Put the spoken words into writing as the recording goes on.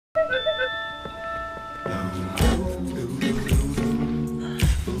Good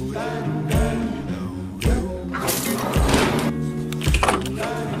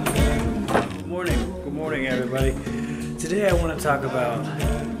morning, everybody. Today I want to talk about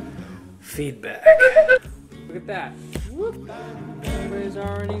feedback. Look at that. Whoop. Everybody's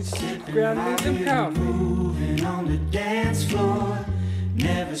already grounding some coffee. Moving on the dance floor.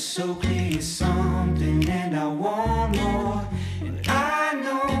 Never so clear something, and I want more. And I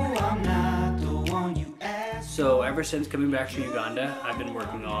know I'm not the one you asked. So ever since coming back from Uganda, I've been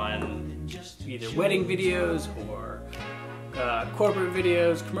working on either wedding videos or corporate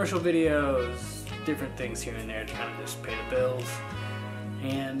videos, commercial videos, different things here and there to kind of just pay the bills.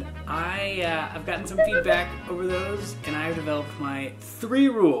 And I've gotten some feedback over those, and I've developed my 3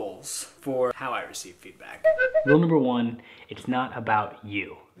 rules for how I receive feedback. Rule number 1, it's not about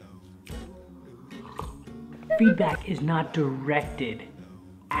you. Feedback is not directed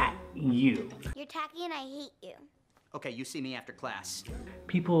at you. You're tacky and I hate you. Okay, you see me after class.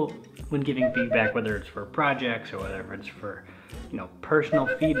 People, when giving feedback, whether it's for projects or whether it's for, personal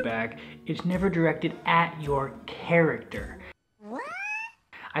feedback, it's never directed at your character. What?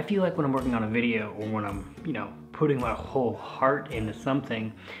 I feel like when I'm working on a video or when I'm, putting my whole heart into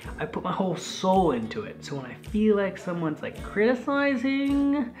something, I put my whole soul into it. So when I feel like someone's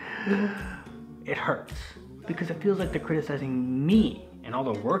criticizing, it hurts because it feels like they're criticizing me and all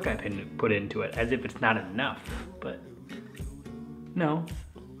the work I put into it, as if it's not enough. But no,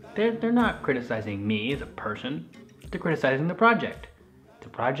 they're not criticizing me as a person. They're criticizing the project. The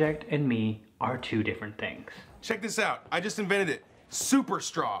project and me are 2 different things. Check this out. I just invented it. Super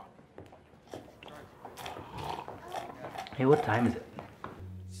straw. Hey, what time is it?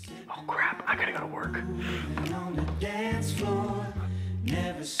 Oh crap, I gotta go to work.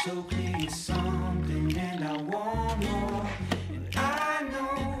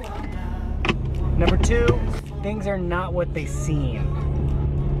 Number 2, things are not what they seem.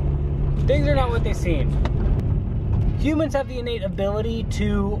 Things are not what they seem. Humans have the innate ability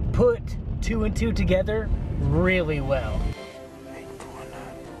to put 2 and 2 together really well.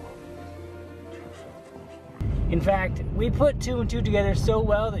 In fact, we put 2 and 2 together so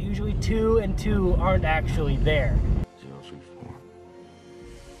well that usually 2 and 2 aren't actually there. 0, 3, 4.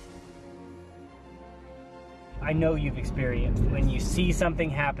 I know you've experienced when you see something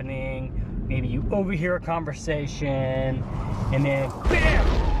happening, maybe you overhear a conversation, and then BAM!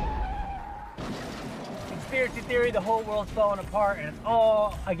 Conspiracy theory, the whole world's falling apart and it's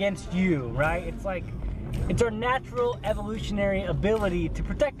all against you, right? It's our natural evolutionary ability to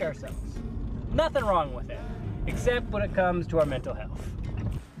protect ourselves. Nothing wrong with it, except when it comes to our mental health.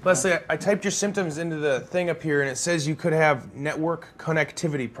 Leslie, I typed your symptoms into the thing up here and it says you could have network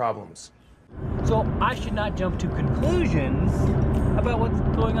connectivity problems. So I should not jump to conclusions about what's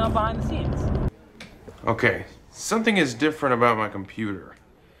going on behind the scenes. Okay, something is different about my computer.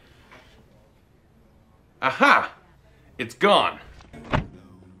 Aha! It's gone.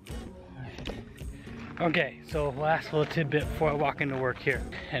 Okay, so last little tidbit before I walk into work here.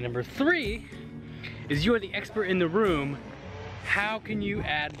 And number 3 is you are the expert in the room. How can you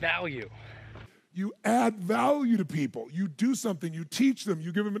add value? You add value to people. You do something, you teach them,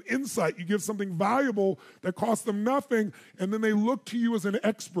 you give them an insight, you give something valuable that costs them nothing, and then they look to you as an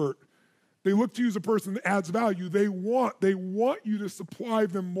expert. They look to you as a person that adds value. They want you to supply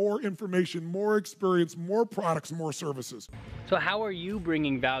them more information, more experience, more products, more services. So how are you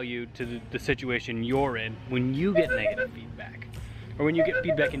bringing value to the situation you're in when you get negative feedback? Or when you get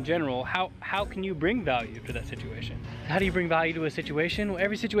feedback in general, how can you bring value to that situation? How do you bring value to a situation? Well,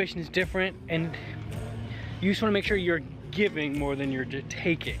 every situation is different, and you just want to make sure you're giving more than you're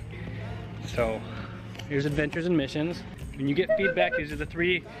taking. So here's adventures and missions. When you get feedback, these are the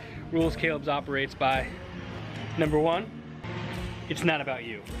 3 rules Caleb's operates by. Number 1, it's not about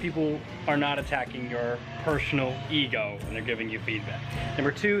you. People are not attacking your personal ego when they're giving you feedback.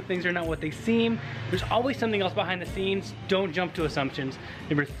 Number 2, things are not what they seem. There's always something else behind the scenes. Don't jump to assumptions.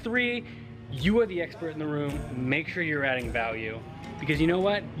 Number 3, you are the expert in the room. Make sure you're adding value. Because you know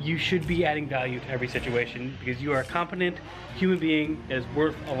what? You should be adding value to every situation because you are a competent human being that is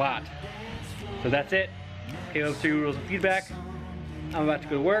worth a lot. So that's it. Caleb's 3 rules of feedback. I'm about to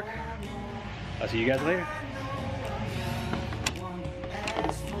go to work. I'll see you guys later.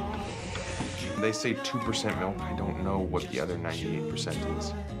 They say 2% milk. I don't know what the other 98%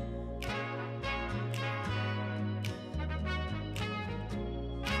 is.